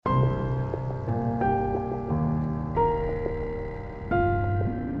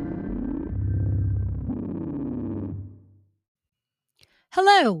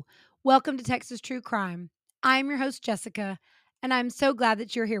Hello, welcome to Texas True Crime. I'm your host, Jessica, and I'm so glad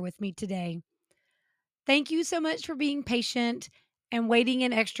that you're here with me today. Thank you so much for being patient and waiting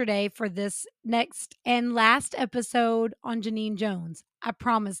an extra day for this next and last episode on Genene Jones. I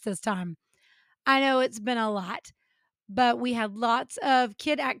promise this time. I know it's been a lot, but we had lots of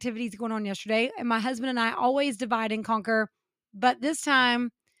kid activities going on yesterday, and my husband and I always divide and conquer. But this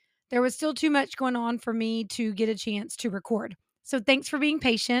time, there was still too much going on for me to get a chance to record. So thanks for being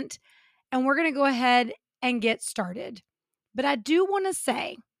patient. And we're going to go ahead and get started. But I do want to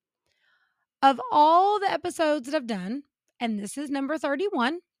say, of all the episodes that I've done, and this is number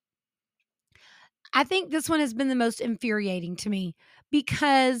 31, I think this one has been the most infuriating to me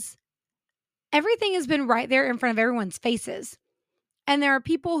because everything has been right there in front of everyone's faces. And there are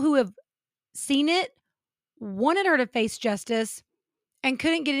people who have seen it, wanted her to face justice, and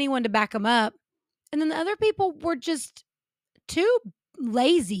couldn't get anyone to back them up. And then the other people were just too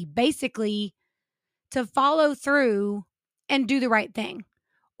lazy, basically, to follow through and do the right thing.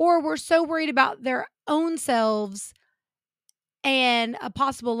 Or were so worried about their own selves and a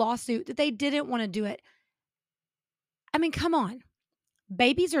possible lawsuit that they didn't want to do it. I mean, come on.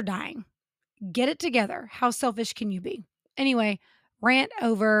 Babies are dying. Get it together. How selfish can you be? Anyway, rant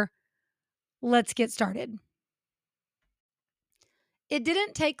over. Let's get started. It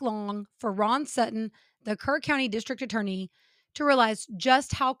didn't take long for Ron Sutton, the Kerr County District Attorney, to realize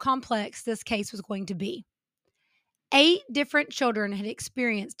just how complex this case was going to be. 8 different children had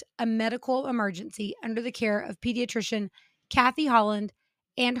experienced a medical emergency under the care of pediatrician Kathy Holland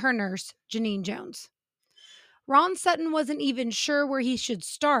and her nurse, Genene Jones. Ron Sutton wasn't even sure where he should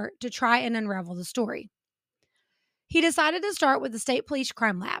start to try and unravel the story. He decided to start with the State Police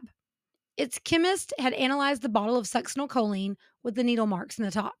Crime Lab. Its chemist had analyzed the bottle of succinylcholine with the needle marks in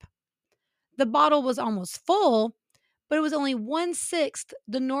the top. The bottle was almost full, but it was only 1/6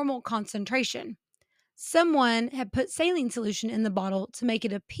 the normal concentration. Someone had put saline solution in the bottle to make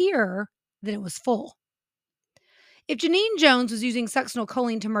it appear that it was full. If Genene Jones was using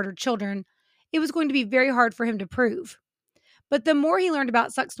succinylcholine to murder children, it was going to be very hard for him to prove. But the more he learned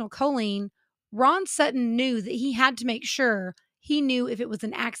about succinylcholine, Ron Sutton knew that he had to make sure he knew if it was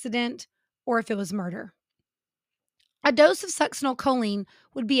an accident or if it was murder. A dose of succinylcholine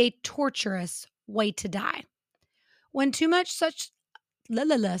would be a torturous way to die. When too much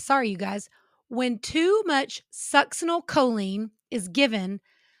When too much succinylcholine is given,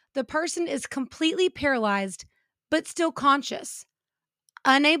 the person is completely paralyzed but still conscious,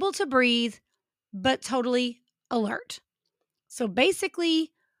 unable to breathe, but totally alert. So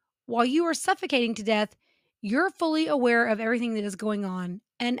basically, while you are suffocating to death, you're fully aware of everything that is going on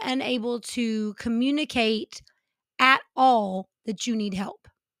and unable to communicate at all that you need help.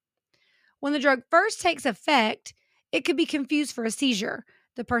 When the drug first takes effect, it could be confused for a seizure.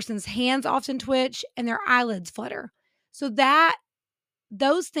 The person's hands often twitch and their eyelids flutter. So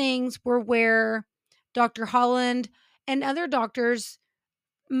those things were where Dr. Holland and other doctors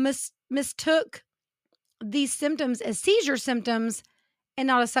mistook these symptoms as seizure symptoms and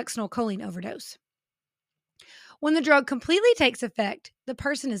not a succinylcholine overdose. When the drug completely takes effect, the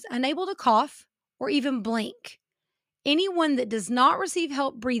person is unable to cough or even blink. Anyone that does not receive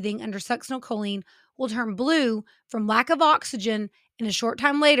help breathing under succinylcholine will turn blue from lack of oxygen, and a short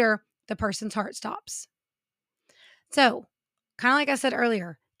time later, the person's heart stops. So, kind of like I said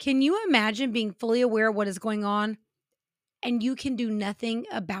earlier, can you imagine being fully aware of what is going on and you can do nothing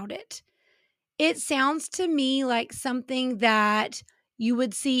about it? It sounds to me like something that you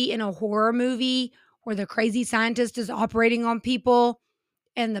would see in a horror movie where the crazy scientist is operating on people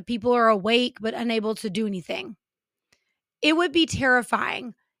and the people are awake but unable to do anything. It would be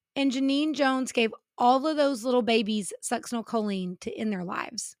terrifying. And Genene Jones gave all of those little babies succinylcholine to end their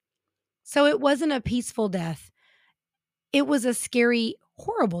lives. So it wasn't a peaceful death. It was a scary,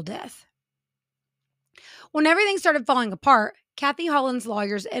 horrible death. When everything started falling apart, Kathy Holland's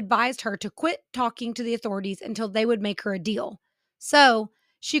lawyers advised her to quit talking to the authorities until they would make her a deal. So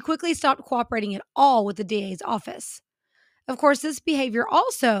she quickly stopped cooperating at all with the DA's office. Of course, this behavior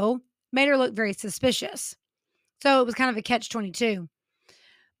also made her look very suspicious. So it was kind of a catch-22.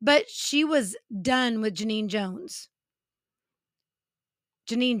 But she was done with Genene Jones.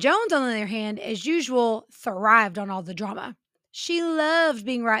 Genene Jones, on the other hand, as usual, thrived on all the drama. She loved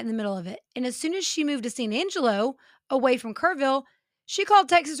being right in the middle of it. And as soon as she moved to San Angelo, away from Kerrville, she called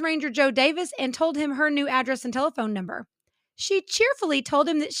Texas Ranger Joe Davis and told him her new address and telephone number. She cheerfully told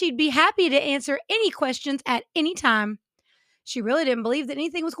him that she'd be happy to answer any questions at any time. She really didn't believe that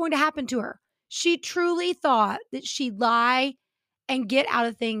anything was going to happen to her. She truly thought that she'd lie and get out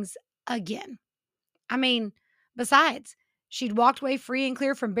of things again. I mean, besides, She'd walked away free and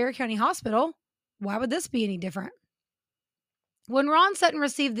clear from Bexar County Hospital. Why would this be any different? When Ron Sutton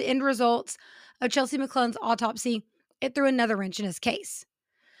received the end results of Chelsea McClellan's autopsy, it threw another wrench in his case.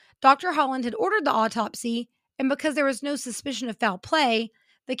 Dr. Holland had ordered the autopsy, and because there was no suspicion of foul play,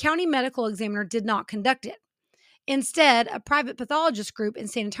 the county medical examiner did not conduct it. Instead, a private pathologist group in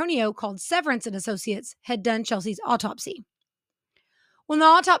San Antonio called Severance and Associates had done Chelsea's autopsy. When the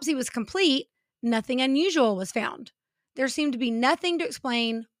autopsy was complete, nothing unusual was found. There seemed to be nothing to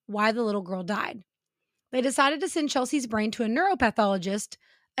explain why the little girl died. They decided to send Chelsea's brain to a neuropathologist,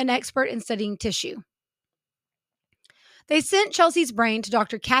 an expert in studying tissue. They sent Chelsea's brain to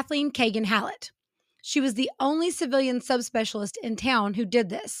Dr. Kathleen Kagan Hallett. She was the only civilian subspecialist in town who did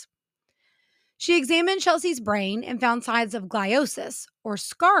this. She examined Chelsea's brain and found signs of gliosis, or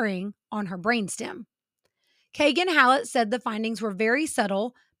scarring, on her brainstem. Kagan Hallett said the findings were very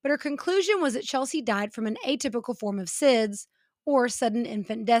subtle, but her conclusion was that Chelsea died from an atypical form of SIDS, or sudden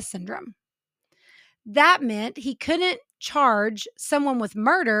infant death syndrome. That meant he couldn't charge someone with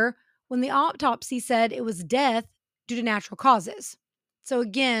murder when the autopsy said it was death due to natural causes. So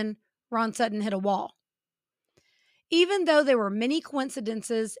again, Ron Sutton hit a wall. Even though there were many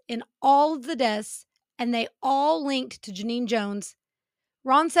coincidences in all of the deaths and they all linked to Genene Jones,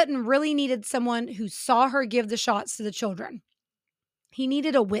 Ron Sutton really needed someone who saw her give the shots to the children. He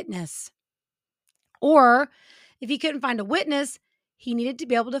needed a witness. Or, if he couldn't find a witness, he needed to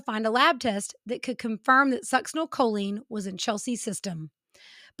be able to find a lab test that could confirm that succinylcholine was in Chelsea's system.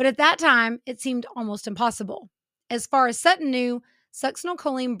 But at that time, it seemed almost impossible. As far as Sutton knew,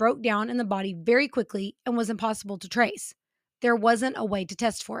 succinylcholine broke down in the body very quickly and was impossible to trace. There wasn't a way to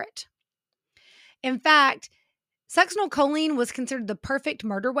test for it. In fact, succinylcholine was considered the perfect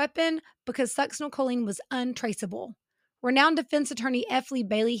murder weapon because succinylcholine was untraceable. Renowned defense attorney F. Lee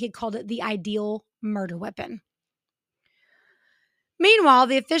Bailey had called it the ideal murder weapon. Meanwhile,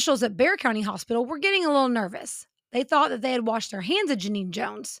 the officials at Bexar County Hospital were getting a little nervous. They thought that they had washed their hands of Genene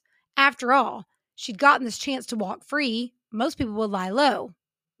Jones. After all, she'd gotten this chance to walk free. Most people would lie low.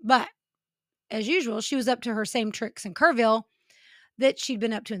 But, as usual, she was up to her same tricks in Kerrville that she'd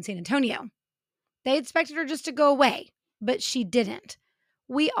been up to in San Antonio. They expected her just to go away, but she didn't.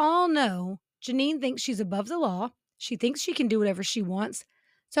 We all know Genene thinks she's above the law. She thinks she can do whatever she wants.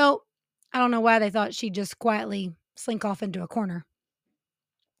 So, I don't know why they thought she'd just quietly slink off into a corner.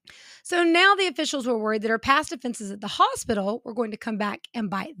 So now the officials were worried that her past offenses at the hospital were going to come back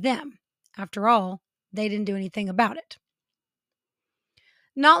and bite them. After all, they didn't do anything about it.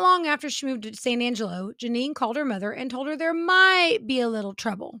 Not long after she moved to San Angelo, Genene called her mother and told her there might be a little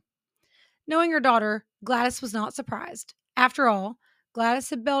trouble. Knowing her daughter, Gladys was not surprised. After all, Gladys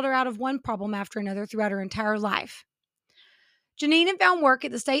had bailed her out of one problem after another throughout her entire life. Genene had found work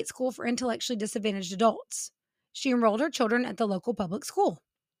at the state school for intellectually disadvantaged adults. She enrolled her children at the local public school.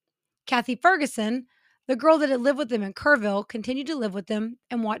 Kathy Ferguson, the girl that had lived with them in Kerrville, continued to live with them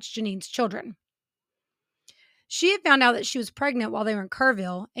and watch Genene's children. She had found out that she was pregnant while they were in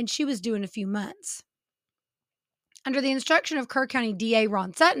Kerrville, and she was due in a few months. Under the instruction of Kerr County DA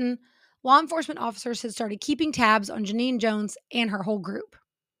Ron Sutton, law enforcement officers had started keeping tabs on Genene Jones and her whole group.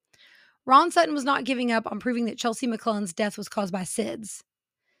 Ron Sutton was not giving up on proving that Chelsea McClellan's death was caused by SIDS.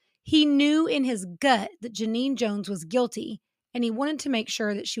 He knew in his gut that Genene Jones was guilty, and he wanted to make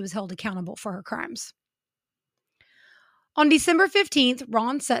sure that she was held accountable for her crimes. On December 15th,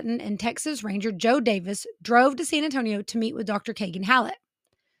 Ron Sutton and Texas Ranger Joe Davis drove to San Antonio to meet with Dr. Kagan Hallett,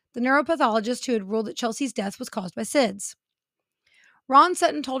 the neuropathologist who had ruled that Chelsea's death was caused by SIDS. Ron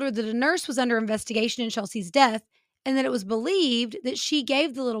Sutton told her that a nurse was under investigation in Chelsea's death and that it was believed that she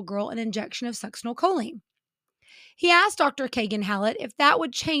gave the little girl an injection of succinylcholine. He asked Dr. Kagan Hallett if that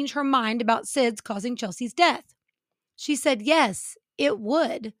would change her mind about SIDS causing Chelsea's death. She said yes, it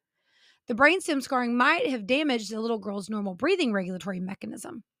would. The brainstem scarring might have damaged the little girl's normal breathing regulatory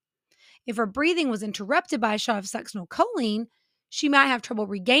mechanism. If her breathing was interrupted by a shot of succinylcholine, she might have trouble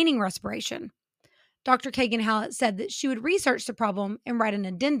regaining respiration. Dr. Kagan Hallett said that she would research the problem and write an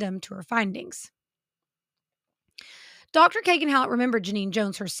addendum to her findings. Dr. Kagan Hallett remembered Genene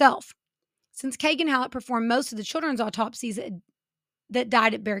Jones herself. Since Kagan Hallett performed most of the children's autopsies that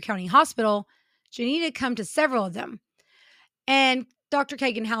died at Bexar County Hospital, Genene had come to several of them. And Dr.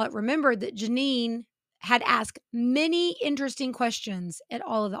 Kagan Hallett remembered that Genene had asked many interesting questions at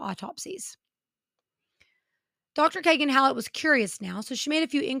all of the autopsies. Dr. Kagan Hallett was curious now, so she made a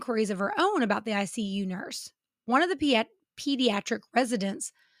few inquiries of her own about the ICU nurse. One of the pediatric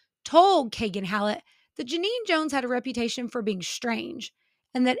residents told Kagan Hallett that Genene Jones had a reputation for being strange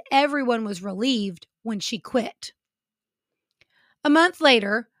and that everyone was relieved when she quit. A month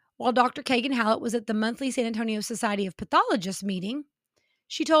later, While Dr. Kagan Hallett was at the monthly San Antonio Society of Pathologists meeting,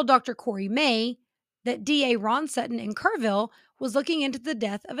 she told Dr. Corey May that DA Ron Sutton in Kerrville was looking into the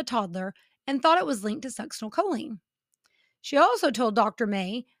death of a toddler and thought it was linked to succinylcholine. She also told Dr.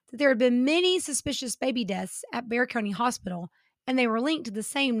 May that there had been many suspicious baby deaths at Bexar County Hospital, and they were linked to the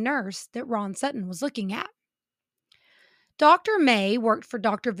same nurse that Ron Sutton was looking at. Dr. May worked for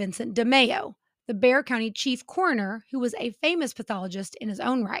Dr. Vincent DeMayo, the Bexar County chief coroner, who was a famous pathologist in his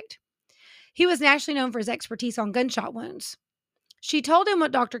own right. He was nationally known for his expertise on gunshot wounds. She told him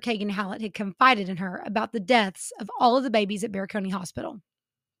what Dr. Kagan Hallett had confided in her about the deaths of all of the babies at Bexar County Hospital.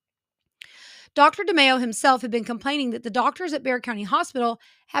 Dr. DeMayo himself had been complaining that the doctors at Bexar County Hospital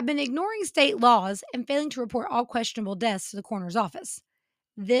had been ignoring state laws and failing to report all questionable deaths to the coroner's office.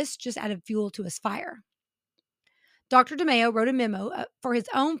 This just added fuel to his fire. Dr. DeMayo wrote a memo for his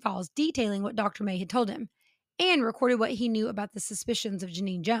own files detailing what Dr. May had told him and recorded what he knew about the suspicions of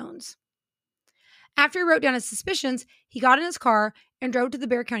Genene Jones. After he wrote down his suspicions, he got in his car and drove to the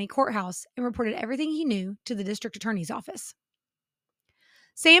Bexar County Courthouse and reported everything he knew to the district attorney's office.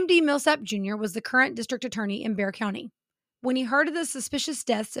 Sam D. Millsap Jr. was the current district attorney in Bexar County. When he heard of the suspicious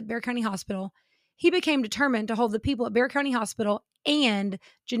deaths at Bexar County Hospital, he became determined to hold the people at Bexar County Hospital and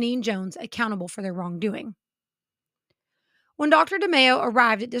Genene Jones accountable for their wrongdoing. When Dr. DeMayo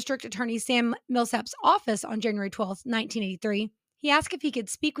arrived at District Attorney Sam Millsap's office on January 12, 1983, he asked if he could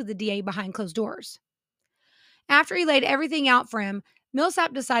speak with the DA behind closed doors. After he laid everything out for him,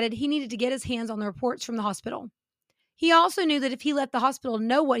 Millsap decided he needed to get his hands on the reports from the hospital. He also knew that if he let the hospital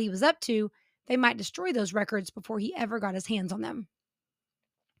know what he was up to, they might destroy those records before he ever got his hands on them.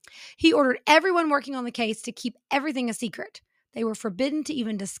 He ordered everyone working on the case to keep everything a secret. They were forbidden to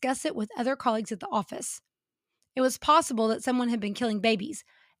even discuss it with other colleagues at the office. It was possible that someone had been killing babies,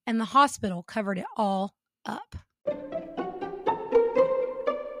 and the hospital covered it all up.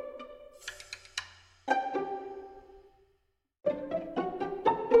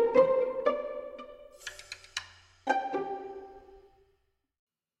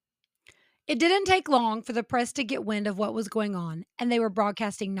 It didn't take long for the press to get wind of what was going on, and they were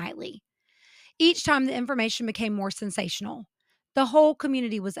broadcasting nightly. Each time the information became more sensational. The whole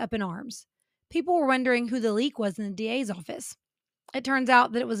community was up in arms. People were wondering who the leak was in the DA's office. It turns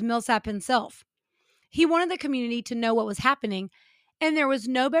out that it was Millsap himself. He wanted the community to know what was happening, and there was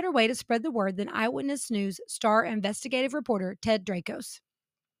no better way to spread the word than Eyewitness News star investigative reporter Ted Dracos.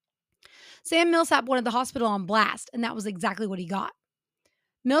 Sam Millsap wanted the hospital on blast, and that was exactly what he got.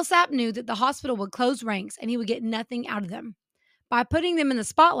 Millsap knew that the hospital would close ranks and he would get nothing out of them. By putting them in the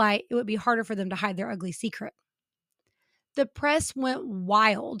spotlight, it would be harder for them to hide their ugly secret. The press went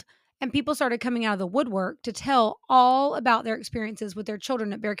wild, and people started coming out of the woodwork to tell all about their experiences with their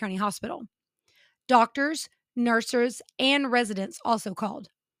children at Bexar County Hospital. Doctors, nurses, and residents also called.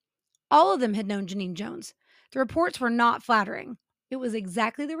 All of them had known Genene Jones. The reports were not flattering. It was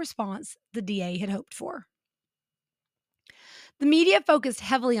exactly the response the DA had hoped for. The media focused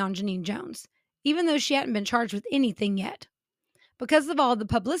heavily on Genene Jones, even though she hadn't been charged with anything yet. Because of all the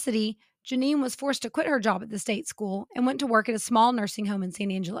publicity, Genene was forced to quit her job at the state school and went to work at a small nursing home in San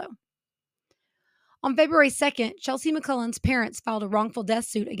Angelo. On February 2nd, Chelsea McClellan's parents filed a wrongful death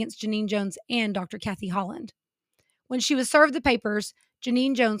suit against Genene Jones and Dr. Kathy Holland. When she was served the papers,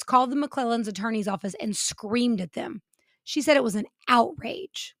 Genene Jones called the McClellan's attorney's office and screamed at them. She said it was an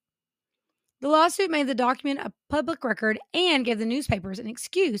outrage. The lawsuit made the document a public record and gave the newspapers an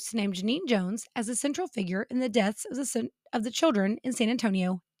excuse to name Genene Jones as a central figure in the deaths of the children in San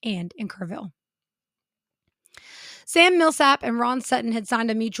Antonio and in Kerrville. Sam Millsap and Ron Sutton had signed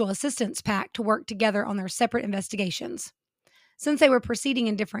a mutual assistance pact to work together on their separate investigations, since they were proceeding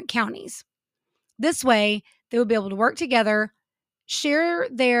in different counties. This way, they would be able to work together, share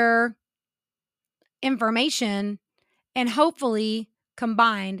their information, and hopefully,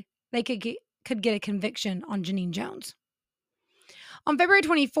 combined, they could get a conviction on Genene Jones. On February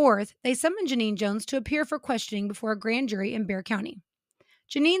 24th, they summoned Genene Jones to appear for questioning before a grand jury in Bexar County.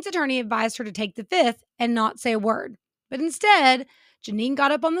 Genene's attorney advised her to take the fifth and not say a word. But instead, Genene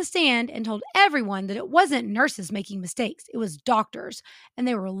got up on the stand and told everyone that it wasn't nurses making mistakes, it was doctors, and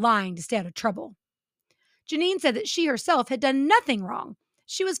they were lying to stay out of trouble. Genene said that she herself had done nothing wrong.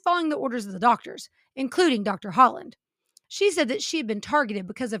 She was following the orders of the doctors, including Dr. Holland. She said that she had been targeted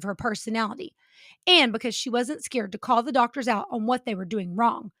because of her personality and because she wasn't scared to call the doctors out on what they were doing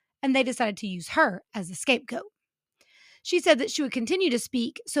wrong, and they decided to use her as a scapegoat. She said that she would continue to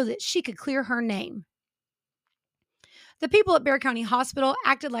speak so that she could clear her name. The people at Bexar County Hospital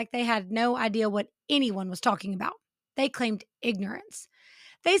acted like they had no idea what anyone was talking about. They claimed ignorance.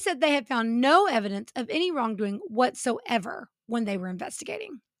 They said they had found no evidence of any wrongdoing whatsoever when they were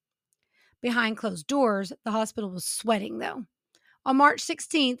investigating. Behind closed doors, the hospital was sweating, though. On March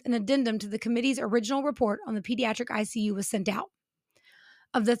 16th, an addendum to the committee's original report on the pediatric ICU was sent out.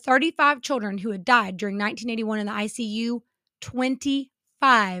 Of the 35 children who had died during 1981 in the ICU,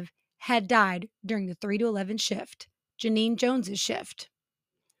 25 had died during the 3 to 11 shift, Genene Jones's shift.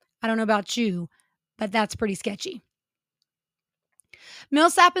 I don't know about you, but that's pretty sketchy.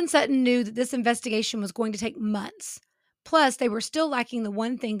 Millsap and Sutton knew that this investigation was going to take months. Plus, they were still lacking the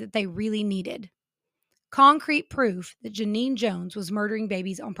one thing that they really needed: concrete proof that Genene Jones was murdering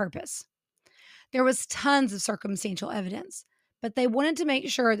babies on purpose. There was tons of circumstantial evidence, but they wanted to make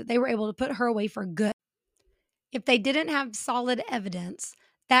sure that they were able to put her away for good. If they didn't have solid evidence,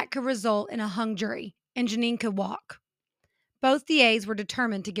 that could result in a hung jury, and Genene could walk. Both DAs were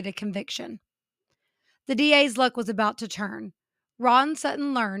determined to get a conviction. The DA's luck was about to turn. Ron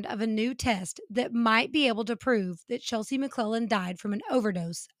Sutton learned of a new test that might be able to prove that Chelsea McClellan died from an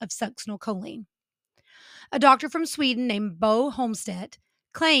overdose of succinylcholine. A doctor from Sweden named Bo Holmstedt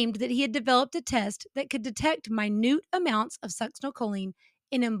claimed that he had developed a test that could detect minute amounts of succinylcholine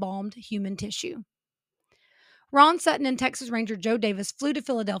in embalmed human tissue. Ron Sutton and Texas Ranger Joe Davis flew to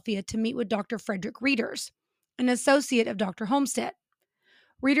Philadelphia to meet with Dr. Frederick Reeders, an associate of Dr. Holmstedt.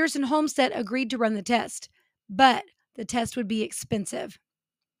 Reeders and Holmstedt agreed to run the test, but the test would be expensive.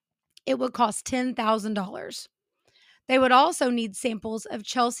 It would cost $10,000. They would also need samples of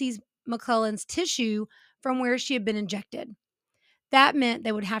Chelsea McClellan's tissue from where she had been injected. That meant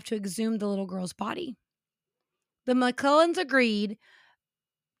they would have to exhume the little girl's body. The McClellans agreed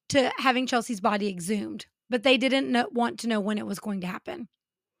to having Chelsea's body exhumed, but they didn't want to know when it was going to happen.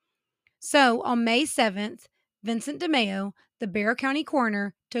 So on May 7th, Vincent DeMeo, the Bexar County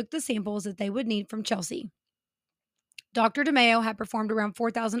coroner, took the samples that they would need from Chelsea. Dr. DeMeo had performed around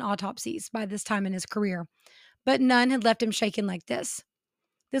 4,000 autopsies by this time in his career, but none had left him shaken like this.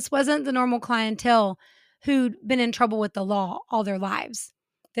 This wasn't the normal clientele who'd been in trouble with the law all their lives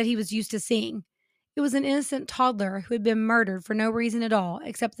that he was used to seeing. It was an innocent toddler who had been murdered for no reason at all,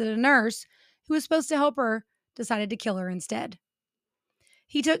 except that a nurse who was supposed to help her decided to kill her instead.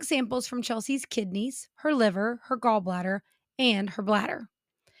 He took samples from Chelsea's kidneys, her liver, her gallbladder, and her bladder.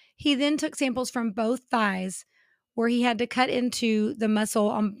 He then took samples from both thighs, where he had to cut into the muscle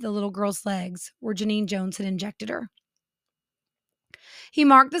on the little girl's legs where Genene Jones had injected her. He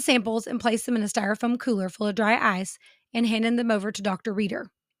marked the samples and placed them in a styrofoam cooler full of dry ice and handed them over to Dr.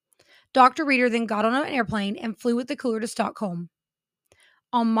 Reeder. Dr. Reeder then got on an airplane and flew with the cooler to Stockholm.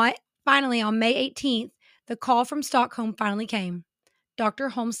 Finally, on May 18th, the call from Stockholm finally came. Dr.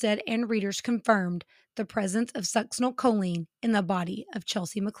 Holmstedt and Reeders confirmed the presence of succinylcholine in the body of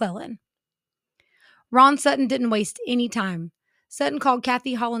Chelsea McClellan. Ron Sutton didn't waste any time. Sutton called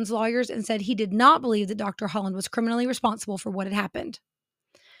Kathy Holland's lawyers and said he did not believe that Dr. Holland was criminally responsible for what had happened.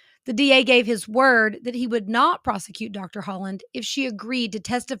 The DA gave his word that he would not prosecute Dr. Holland if she agreed to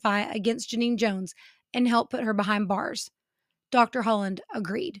testify against Genene Jones and help put her behind bars. Dr. Holland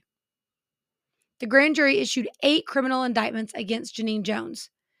agreed. The grand jury issued 8 criminal indictments against Genene Jones.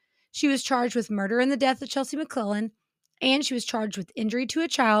 She was charged with murder in the death of Chelsea McClellan, and she was charged with injury to a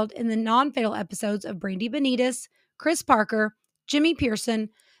child in the non-fatal episodes of Brandy Benitez, Chris Parker, Jimmy Pearson,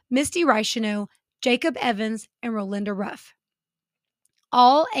 Misty Reichenow, Jacob Evans, and Rolinda Ruff.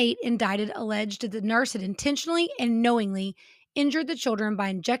 All 8 indicted alleged that the nurse had intentionally and knowingly injured the children by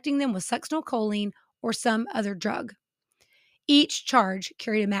injecting them with succinylcholine or some other drug. Each charge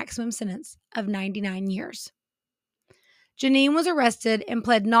carried a maximum sentence of 99 years. Genene was arrested and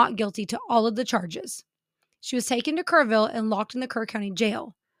pled not guilty to all of the charges. She was taken to Kerrville and locked in the Kerr County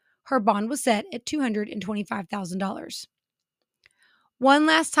Jail. Her bond was set at $225,000. One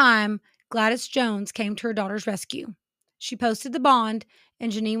last time, Gladys Jones came to her daughter's rescue. She posted the bond,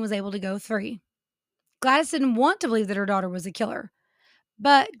 and Genene was able to go free. Gladys didn't want to believe that her daughter was a killer,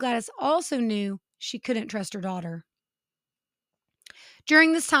 but Gladys also knew she couldn't trust her daughter.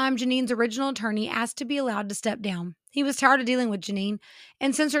 During this time, Genene's original attorney asked to be allowed to step down. He was tired of dealing with Genene,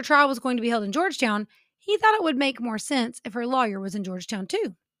 and since her trial was going to be held in Georgetown, he thought it would make more sense if her lawyer was in Georgetown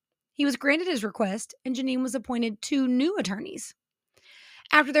too. He was granted his request, and Genene was appointed 2 new attorneys.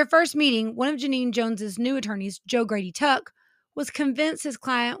 After their first meeting, one of Genene Jones's new attorneys, Joe Grady Tuck, was convinced his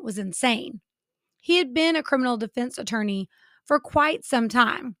client was insane. He had been a criminal defense attorney for quite some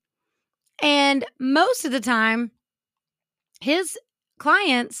time, and most of the time, his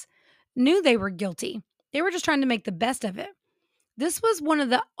clients knew they were guilty. They were just trying to make the best of it. This was one of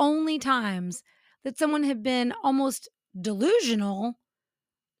the only times that someone had been almost delusional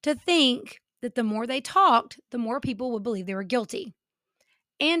to think that the more they talked, the more people would believe they were guilty.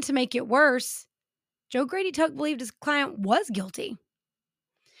 And to make it worse, Joe Grady Tuck believed his client was guilty.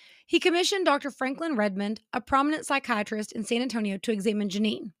 He commissioned Dr. Franklin Redmond, a prominent psychiatrist in San Antonio, to examine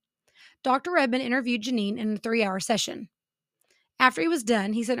Genene. Dr. Redmond interviewed Genene in a 3-hour session. After he was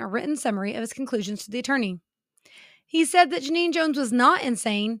done, he sent a written summary of his conclusions to the attorney. He said that Genene Jones was not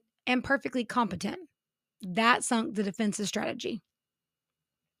insane and perfectly competent. That sunk the defense's strategy.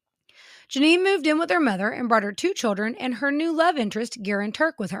 Genene moved in with her mother and brought her 2 children and her new love interest, Garen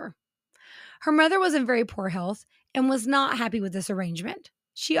Turk, with her. Her mother was in very poor health and was not happy with this arrangement.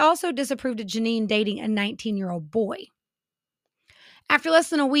 She also disapproved of Genene dating a 19-year-old boy. After less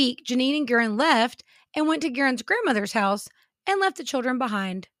than a week, Genene and Garen left and went to Garen's grandmother's house and left the children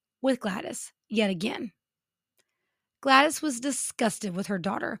behind with Gladys yet again. Gladys was disgusted with her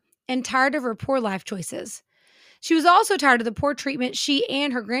daughter and tired of her poor life choices. She was also tired of the poor treatment she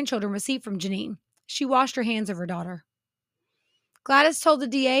and her grandchildren received from Genene. She washed her hands of her daughter. Gladys told the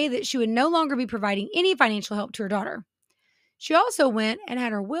DA that she would no longer be providing any financial help to her daughter. She also went and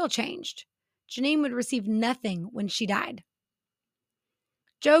had her will changed. Genene would receive nothing when she died.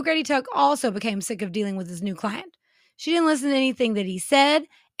 Joe Grady Tuck also became sick of dealing with his new client. She didn't listen to anything that he said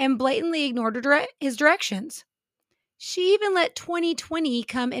and blatantly ignored his directions. She even let 2020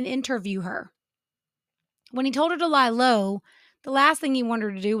 come and interview her. When he told her to lie low, the last thing he wanted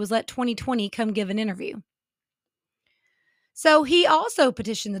her to do was let 2020 come give an interview. So he also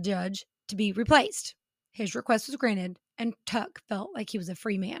petitioned the judge to be replaced. His request was granted, and Tuck felt like he was a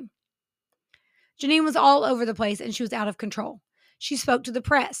free man. Genene was all over the place, and she was out of control. She spoke to the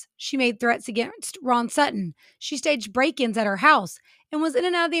press. She made threats against Ron Sutton. She staged break-ins at her house and was in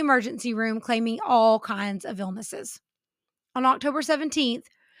and out of the emergency room claiming all kinds of illnesses. On October 17th,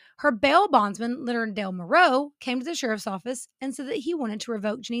 her bail bondsman, Leonard Dale Moreau, came to the sheriff's office and said that he wanted to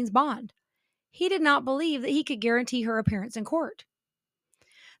revoke Genene's bond. He did not believe that he could guarantee her appearance in court.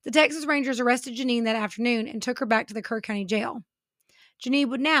 The Texas Rangers arrested Genene that afternoon and took her back to the Kerr County Jail. Genene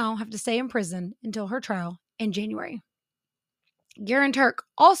would now have to stay in prison until her trial in January. Garen Turk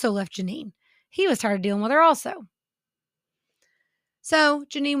also left Genene. He was tired of dealing with her also. So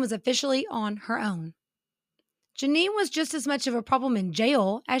Genene was officially on her own. Genene was just as much of a problem in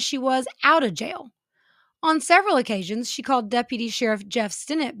jail as she was out of jail. On several occasions, she called Deputy Sheriff Jeff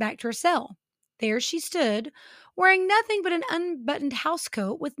Stinnett back to her cell. There she stood, wearing nothing but an unbuttoned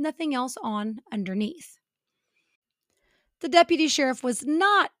housecoat with nothing else on underneath. The deputy sheriff was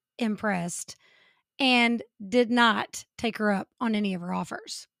not impressed and did not take her up on any of her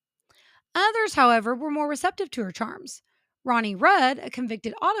offers. Others, however, were more receptive to her charms. Ronnie Rudd, a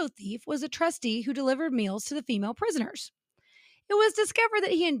convicted auto thief, was a trustee who delivered meals to the female prisoners. It was discovered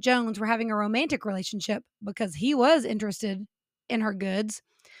that he and Jones were having a romantic relationship because he was interested in her goods,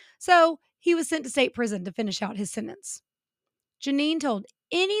 so he was sent to state prison to finish out his sentence. Genene told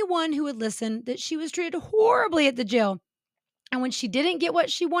anyone who would listen that she was treated horribly at the jail, and when she didn't get what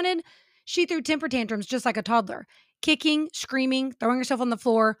she wanted, she threw temper tantrums just like a toddler, kicking, screaming, throwing herself on the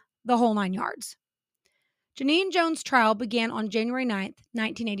floor, the whole 9 yards. Genene Jones' trial began on January 9th,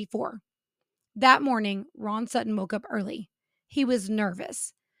 1984. That morning, Ron Sutton woke up early. He was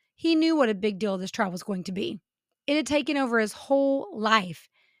nervous. He knew what a big deal this trial was going to be. It had taken over his whole life,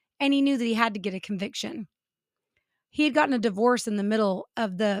 and he knew that he had to get a conviction. He had gotten a divorce in the middle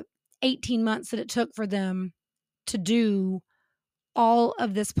of the 18 months that it took for them to do all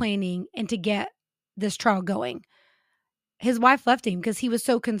of this planning and to get this trial going. His wife left him because he was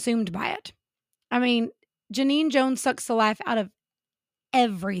so consumed by it. I mean, Genene Jones sucks the life out of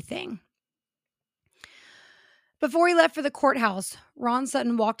everything. Before he left for the courthouse, Ron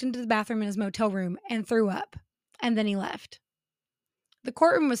Sutton walked into the bathroom in his motel room and threw up, and then he left. The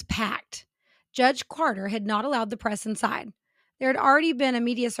courtroom was packed. Judge Carter had not allowed the press inside. There had already been a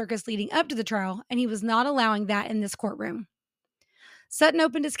media circus leading up to the trial, and he was not allowing that in this courtroom. Sutton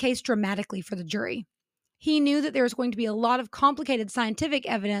opened his case dramatically for the jury. He knew that there was going to be a lot of complicated scientific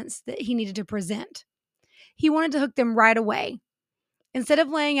evidence that he needed to present. He wanted to hook them right away. Instead of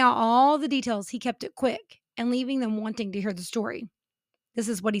laying out all the details, he kept it quick and leaving them wanting to hear the story. This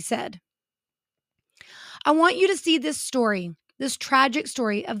is what he said. I want you to see this story, this tragic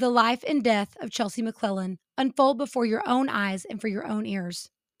story of the life and death of Chelsea McClellan unfold before your own eyes and for your own ears.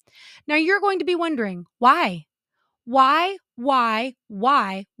 Now you're going to be wondering, why? Why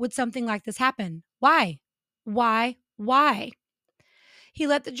would something like this happen? Why? He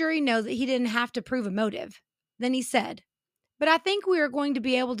let the jury know that he didn't have to prove a motive. Then he said, but I think we are going to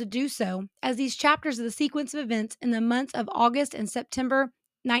be able to do so as these chapters of the sequence of events in the months of August and September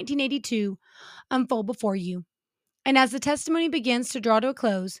 1982 unfold before you. And as the testimony begins to draw to a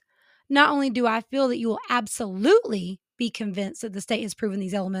close, not only do I feel that you will absolutely be convinced that the state has proven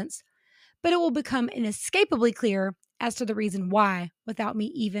these elements, but it will become inescapably clear as to the reason why without me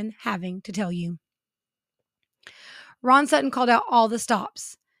even having to tell you. Ron Sutton called out all the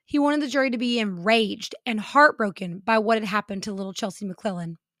stops. He wanted the jury to be enraged and heartbroken by what had happened to little Chelsea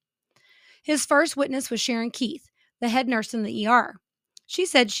McClellan. His first witness was Sharon Keith, the head nurse in the ER. She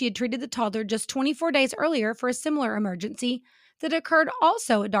said she had treated the toddler just 24 days earlier for a similar emergency that occurred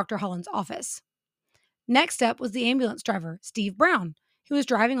also at Dr. Holland's office. Next up was the ambulance driver, Steve Brown, who was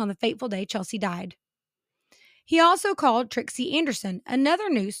driving on the fateful day Chelsea died. He also called Trixie Anderson, another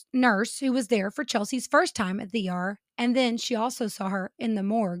nurse who was there for Chelsea's first time at the ER, and then she also saw her in the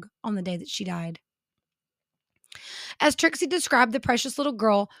morgue on the day that she died. As Trixie described the precious little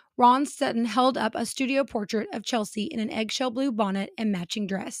girl, Ron Sutton held up a studio portrait of Chelsea in an eggshell blue bonnet and matching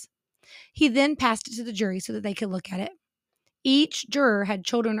dress. He then passed it to the jury so that they could look at it. Each juror had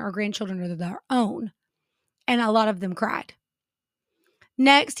children or grandchildren of their own, and a lot of them cried.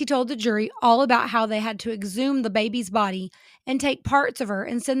 Next, he told the jury all about how they had to exhume the baby's body and take parts of her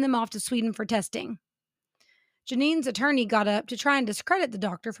and send them off to Sweden for testing. Genene's attorney got up to try and discredit the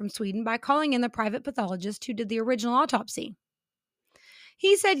doctor from Sweden by calling in the private pathologist who did the original autopsy.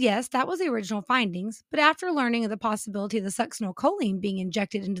 He said yes, that was the original findings, but after learning of the possibility of the succinylcholine being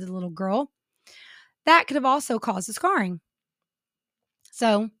injected into the little girl, that could have also caused the scarring.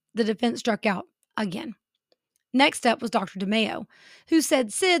 So the defense struck out again. Next up was Dr. DeMeo, who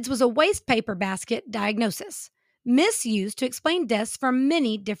said SIDS was a waste paper basket diagnosis, misused to explain deaths from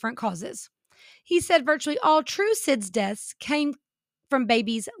many different causes. He said virtually all true SIDS deaths came from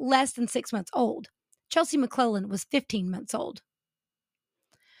babies less than 6 months old. Chelsea McClellan was 15 months old.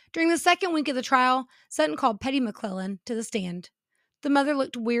 During the second week of the trial, Sutton called Petty McClellan to the stand. The mother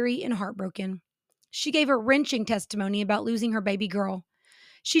looked weary and heartbroken. She gave a wrenching testimony about losing her baby girl.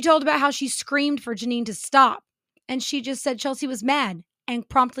 She told about how she screamed for Genene to stop, and she just said Chelsea was mad and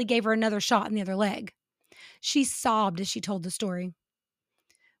promptly gave her another shot in the other leg. She sobbed as she told the story.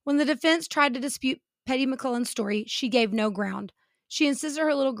 When the defense tried to dispute Petty McClellan's story, she gave no ground. She insisted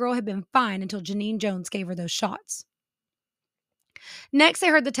her little girl had been fine until Genene Jones gave her those shots. Next, I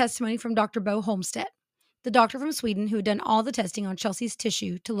heard the testimony from Dr. Bo Holmstedt, the doctor from Sweden who had done all the testing on Chelsea's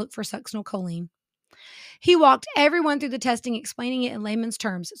tissue to look for succinylcholine. He walked everyone through the testing, explaining it in layman's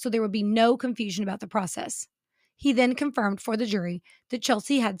terms so there would be no confusion about the process. He then confirmed for the jury that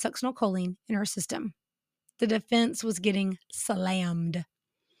Chelsea had succinylcholine in her system. The defense was getting slammed.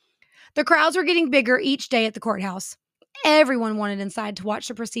 The crowds were getting bigger each day at the courthouse. Everyone wanted inside to watch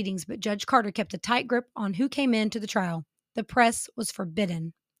the proceedings, but Judge Carter kept a tight grip on who came into the trial. The press was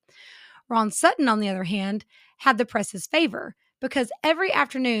forbidden. Ron Sutton, on the other hand, had the press's favor because every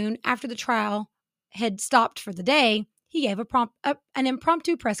afternoon after the trial had stopped for the day, he gave an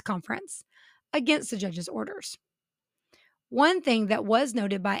impromptu press conference against the judge's orders. One thing that was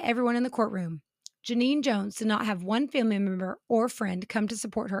noted by everyone in the courtroom, Genene Jones did not have one family member or friend come to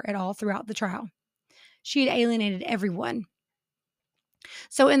support her at all throughout the trial. She had alienated everyone.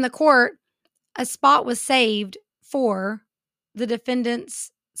 So in the court, a spot was saved for the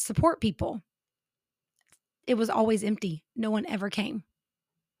defendant's support people. It was always empty. No one ever came.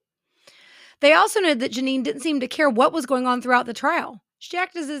 They also noted that Genene didn't seem to care what was going on throughout the trial. She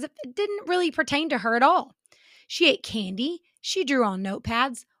acted as if it didn't really pertain to her at all. She ate candy. She drew on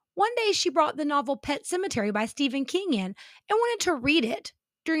notepads. One day she brought the novel Pet Sematary by Stephen King in and wanted to read it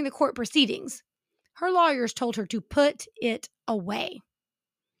during the court proceedings. Her lawyers told her to put it away.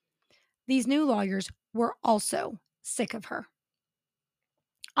 These new lawyers were also sick of her.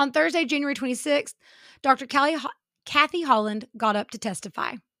 On Thursday, January 26th, Dr. Kathy Holland got up to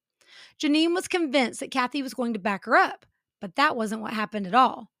testify. Genene was convinced that Kathy was going to back her up, but that wasn't what happened at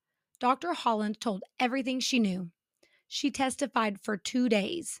all. Dr. Holland told everything she knew. She testified for 2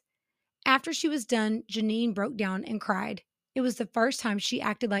 days. After she was done, Genene broke down and cried. It was the first time she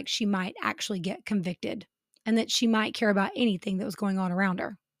acted like she might actually get convicted and that she might care about anything that was going on around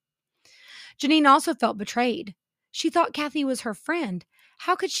her. Genene also felt betrayed. She thought Kathy was her friend.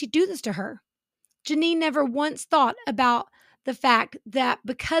 How could she do this to her? Genene never once thought about the fact that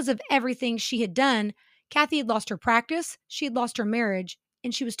because of everything she had done, Kathy had lost her practice, she had lost her marriage,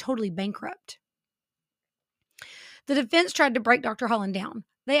 and she was totally bankrupt. The defense tried to break Dr. Holland down.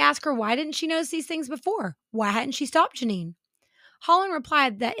 They asked her why didn't she notice these things before? Why hadn't she stopped Genene? Holland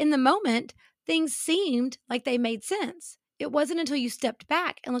replied that in the moment, things seemed like they made sense. It wasn't until you stepped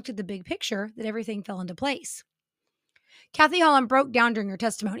back and looked at the big picture that everything fell into place. Kathy Holland broke down during her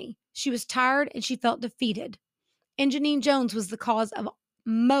testimony. She was tired and she felt defeated. And Genene Jones was the cause of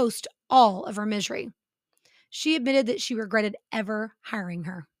most all of her misery. She admitted that she regretted ever hiring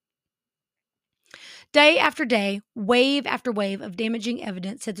her. Day after day, wave after wave of damaging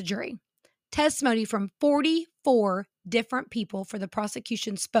evidence hit the jury. Testimony from 44 different people for the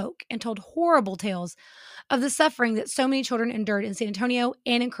prosecution spoke and told horrible tales of the suffering that so many children endured in San Antonio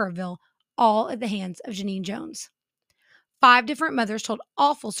and in Kerrville, all at the hands of Genene Jones. 5 different mothers told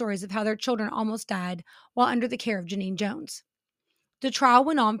awful stories of how their children almost died while under the care of Genene Jones. The trial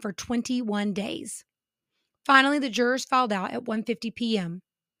went on for 21 days. Finally, the jurors filed out at 1:50 p.m.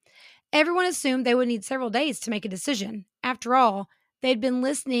 Everyone assumed they would need several days to make a decision. After all, they'd been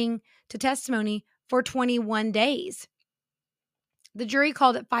listening to testimony for 21 days. The jury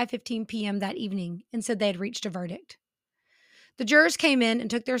called at 5:15 p.m. that evening and said they had reached a verdict. The jurors came in and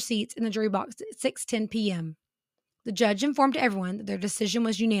took their seats in the jury box at 6:10 p.m. The judge informed everyone that their decision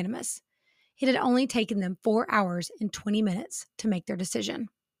was unanimous. It had only taken them 4 hours and 20 minutes to make their decision.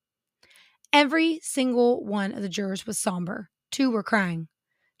 Every single one of the jurors was somber. 2 were crying.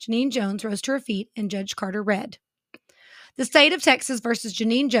 Genene Jones rose to her feet and Judge Carter read, "The State of Texas versus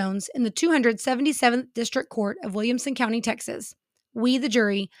Genene Jones in the 277th District Court of Williamson County, Texas. We, the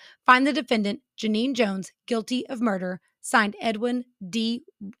jury, find the defendant, Genene Jones, guilty of murder. Signed, Edwin D.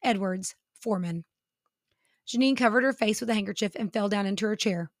 Edwards, foreman." Genene covered her face with a handkerchief and fell down into her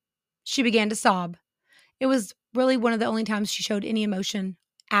chair. She began to sob. It was really one of the only times she showed any emotion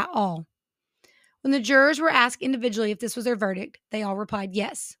at all. When the jurors were asked individually if this was their verdict, they all replied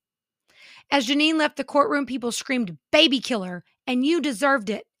yes. As Genene left the courtroom, people screamed, "Baby killer," and "You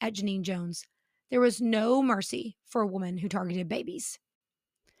deserved it," at Genene Jones. There was no mercy for a woman who targeted babies.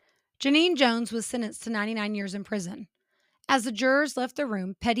 Genene Jones was sentenced to 99 years in prison. As the jurors left the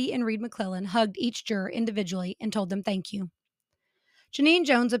room, Petty and Reed McClellan hugged each juror individually and told them thank you. Genene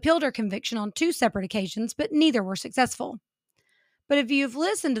Jones appealed her conviction on 2 separate occasions, but neither were successful. But if you've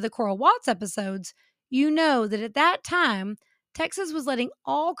listened to the Coral Watts episodes, you know that at that time, Texas was letting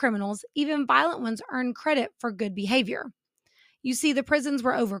all criminals, even violent ones, earn credit for good behavior. You see, the prisons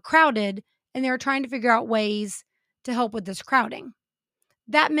were overcrowded, and they were trying to figure out ways to help with this crowding.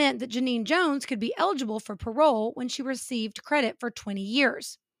 That meant that Genene Jones could be eligible for parole when she received credit for 20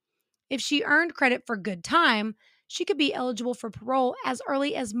 years. If she earned credit for good time, she could be eligible for parole as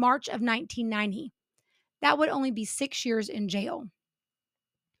early as March of 1990. That would only be 6 years in jail.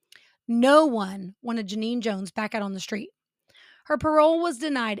 No one wanted Genene Jones back out on the street. Her parole was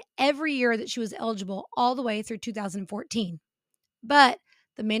denied every year that she was eligible all the way through 2014. But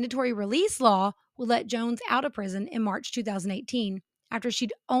the mandatory release law would let Jones out of prison in March 2018 after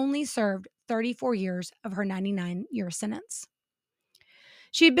she'd only served 34 years of her 99-year sentence.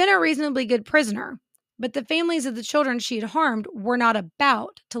 She'd been a reasonably good prisoner, but the families of the children she had harmed were not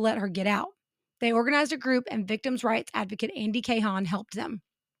about to let her get out. They organized a group, and victims' rights advocate Andy Cahan helped them.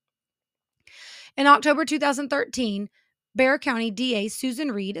 In October 2013, Bexar County DA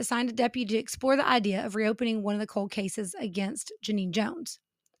Susan Reed assigned a deputy to explore the idea of reopening one of the cold cases against Genene Jones.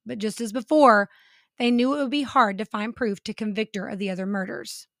 But just as before, they knew it would be hard to find proof to convict her of the other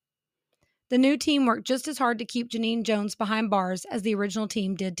murders. The new team worked just as hard to keep Genene Jones behind bars as the original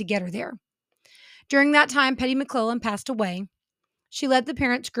team did to get her there. During that time, Petty McClellan passed away. She led the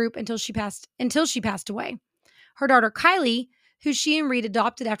parents group until she passed away. Her daughter Kylie, who she and Reed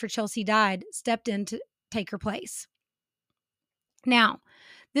adopted after Chelsea died, stepped in to take her place. Now,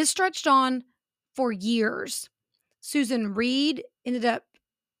 this stretched on for years. Susan Reed ended up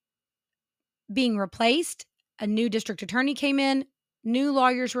being replaced. A new district attorney came in. New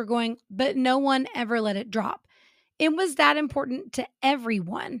lawyers were going, but no one ever let it drop. It was that important to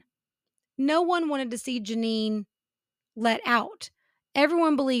everyone. No one wanted to see Genene let out.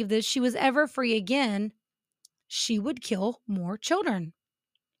 Everyone believed that if she was ever free again, she would kill more children.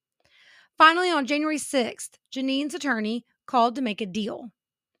 Finally, on January 6th, Genene's attorney called to make a deal.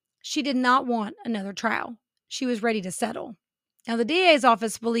 She did not want another trial. She was ready to settle. Now, the DA's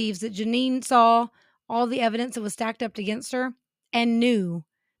office believes that Genene saw all the evidence that was stacked up against her and knew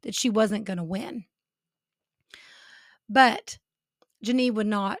that she wasn't going to win. But Genene would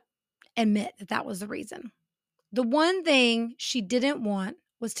not admit that that was the reason. The one thing she didn't want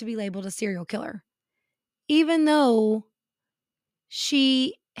was to be labeled a serial killer, even though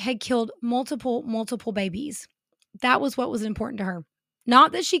she had killed multiple babies. That was what was important to her.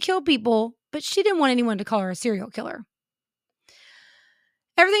 Not that she killed people, but she didn't want anyone to call her a serial killer.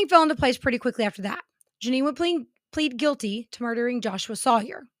 Everything fell into place pretty quickly after that. Genene would plead guilty to murdering Joshua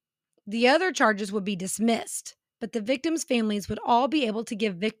Sawyer. The other charges would be dismissed, but the victims' families would all be able to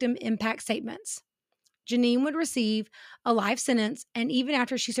give victim impact statements. Genene would receive a life sentence, and even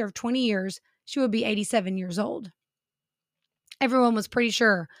after she served 20 years, she would be 87 years old. Everyone was pretty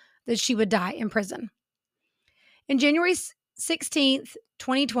sure that she would die in prison. In January 16th,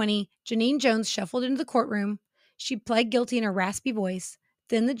 2020, Genene Jones shuffled into the courtroom. She pled guilty in a raspy voice.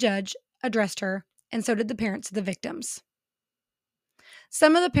 Then the judge addressed her and so did the parents of the victims.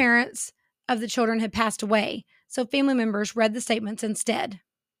 Some of the parents of the children had passed away, so family members read the statements instead.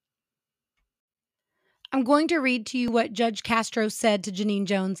 I'm going to read to you what Judge Castro said to Genene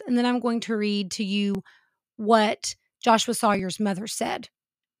Jones, and then I'm going to read to you what Joshua Sawyer's mother said.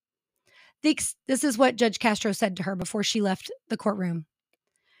 This is what Judge Castro said to her before she left the courtroom.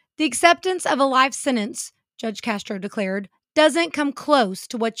 The acceptance of a life sentence, Judge Castro declared, doesn't come close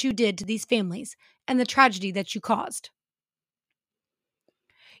to what you did to these families and the tragedy that you caused.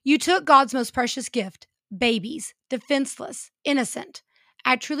 You took God's most precious gift, babies, defenseless, innocent.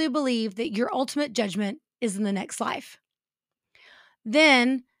 I truly believe that your ultimate judgment is in the next life.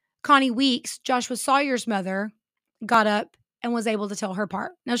 Then Connie Weeks, Joshua Sawyer's mother, got up and was able to tell her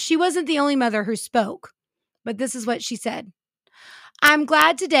part. Now, she wasn't the only mother who spoke, but this is what she said. I'm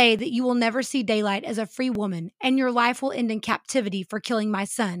glad today that you will never see daylight as a free woman, and your life will end in captivity for killing my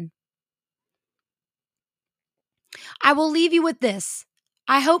son. I will leave you with this.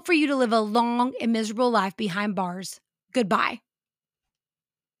 I hope for you to live a long and miserable life behind bars. Goodbye.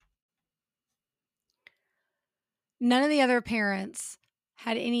 None of the other parents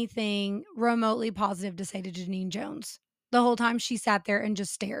had anything remotely positive to say to Genene Jones. The whole time she sat there and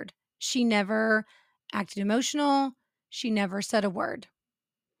just stared. She never acted emotional. She never said a word.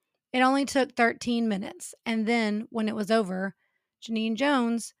 It only took 13 minutes. And then when it was over, Genene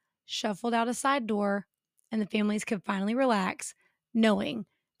Jones shuffled out a side door and the families could finally relax, knowing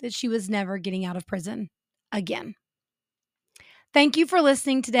that she was never getting out of prison again. Thank you for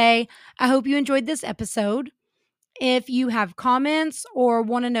listening today. I hope you enjoyed this episode. If you have comments or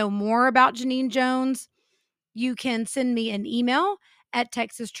want to know more about Genene Jones, you can send me an email at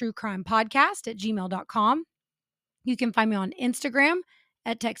texastruecrimepodcast@gmail.com. You can find me on Instagram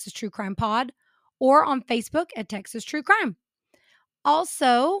at Texas True Crime Pod or on Facebook at Texas True Crime.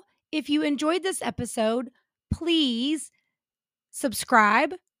 Also, if you enjoyed this episode, please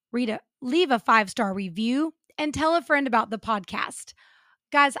subscribe, leave a 5-star review, and tell a friend about the podcast.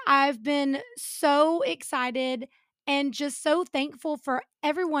 Guys, I've been so excited and just so thankful for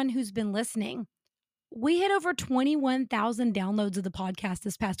everyone who's been listening. We hit over 21,000 downloads of the podcast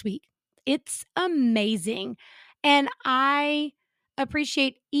this past week. It's amazing. And I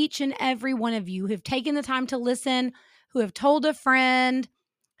appreciate each and every one of you who've taken the time to listen, who have told a friend,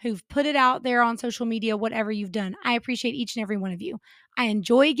 who've put it out there on social media, whatever you've done. I appreciate each and every one of you. I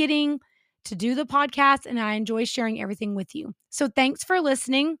enjoy getting to do the podcast and I enjoy sharing everything with you. So thanks for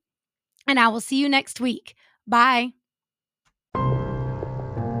listening and I will see you next week. Bye.